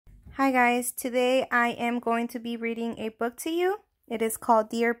Hi guys, today I am going to be reading a book to you. It is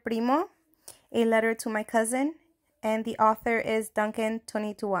called Dear Primo, a letter to my cousin, and the author is Duncan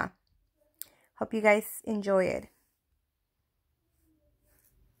Tonatiuh. Hope you guys enjoy it.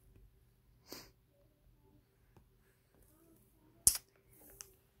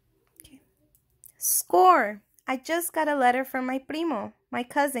 Okay. Score! I just got a letter from my primo, my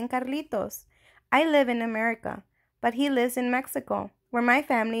cousin Carlitos. I live in America, but he lives in Mexico, where my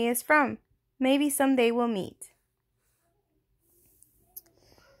family is from. Maybe someday we'll meet.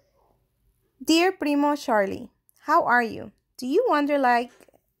 Dear Primo Charlie, how are you? Do you wonder like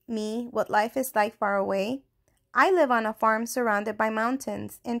me what life is like far away? I live on a farm surrounded by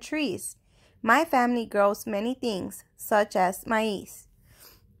mountains and trees. My family grows many things, such as maíz.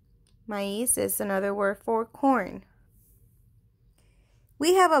 Maíz is another word for corn.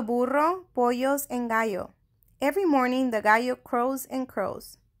 We have a burro, pollos, and gallo. Every morning the gallo crows and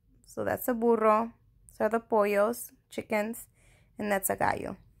crows. So that's a burro, so are the pollos, chickens, and that's a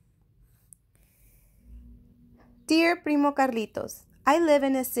gallo. Dear Primo Carlitos, I live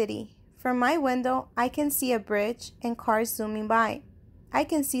in a city. From my window, I can see a bridge and cars zooming by. I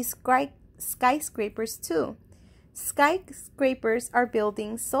can see skyscrapers too. Skyscrapers are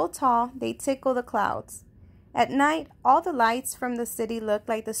buildings so tall they tickle the clouds. At night, all the lights from the city look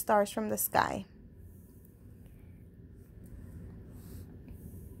like the stars from the sky.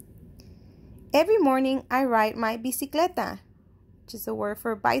 Every morning, I ride my bicicleta, which is a word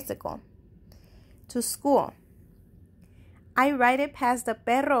for bicycle, to school. I ride it past the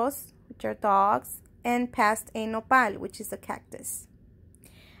perros, which are dogs, and past a nopal, which is a cactus.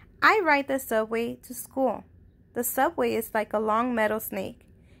 I ride the subway to school. The subway is like a long metal snake,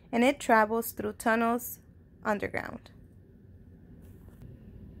 and it travels through tunnels underground.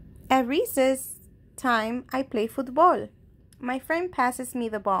 At recess time, I play football. My friend passes me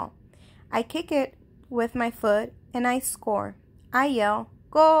the ball. I kick it with my foot, and I score. I yell,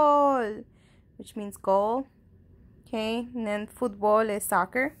 "Goal!" which means goal. Okay, and then football is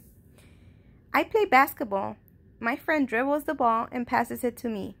soccer. I play basketball. My friend dribbles the ball and passes it to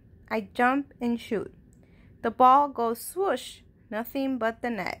me. I jump and shoot. The ball goes swoosh, nothing but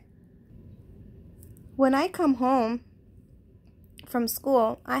the net. When I come home from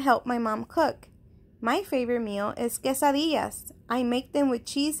school, I help my mom cook. My favorite meal is quesadillas. I make them with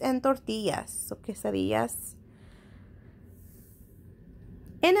cheese and tortillas. So quesadillas.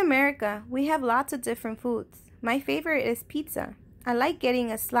 In America, we have lots of different foods. My favorite is pizza. I like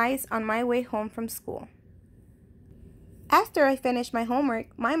getting a slice on my way home from school. After I finish my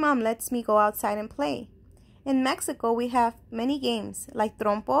homework, my mom lets me go outside and play. In Mexico, we have many games like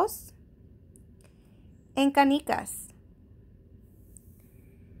trompos and canicas.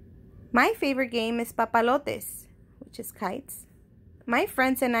 My favorite game is papalotes, which is kites. My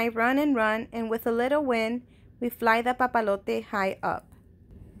friends and I run, and with a little wind, we fly the papalote high up.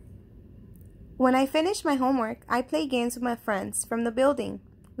 When I finish my homework, I play games with my friends from the building.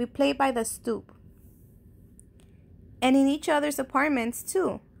 We play by the stoop. And in each other's apartments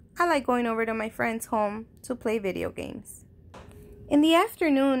too. I like going over to my friend's home to play video games. In the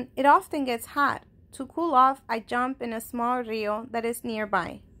afternoon, it often gets hot. To cool off, I jump in a small rio that is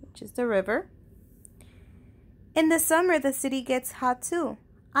nearby, which is the river. In the summer, the city gets hot too.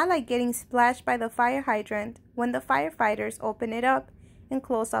 I like getting splashed by the fire hydrant when the firefighters open it up and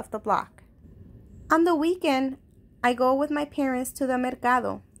close off the block. On the weekend, I go with my parents to the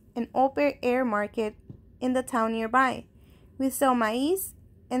mercado, an open-air market in the town nearby. We sell maíz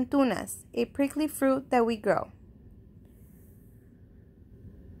and tunas, a prickly fruit that we grow.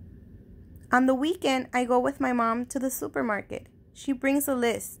 On the weekend, I go with my mom to the supermarket. She brings a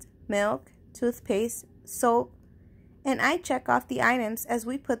list: milk, toothpaste, soap, and I check off the items as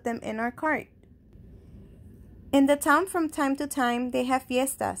we put them in our cart. In the town from time to time, they have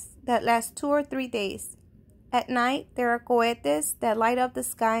fiestas that last 2 or 3 days. At night, there are cohetes that light up the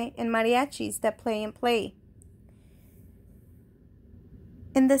sky and mariachis that play and play.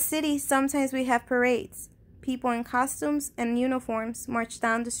 In the city, sometimes we have parades. People in costumes and uniforms march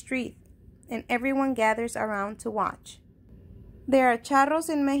down the street, and everyone gathers around to watch. There are charros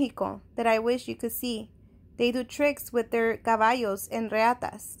in Mexico that I wish you could see. They do tricks with their caballos and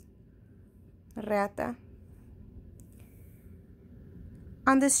reatas. Reata.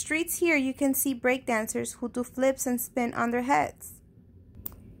 On the streets here, you can see breakdancers who do flips and spin on their heads.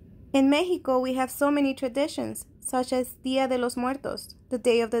 In Mexico, we have so many traditions, such as Dia de los Muertos, the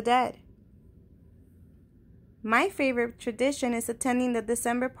Day of the Dead. My favorite tradition is attending the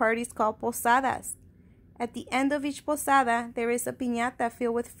December parties called posadas. At the end of each posada, there is a piñata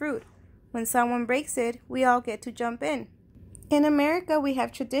filled with fruit. When someone breaks it, we all get to jump in. In America, we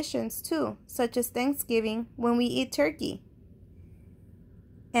have traditions too, such as Thanksgiving, when we eat turkey.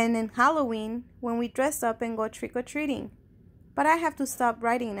 And in Halloween, when we dress up and go trick-or-treating. But I have to stop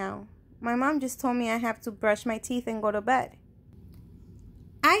writing now. My mom just told me I have to brush my teeth and go to bed.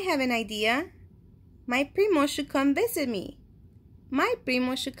 I have an idea. My primo should come visit me. My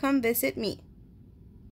primo should come visit me.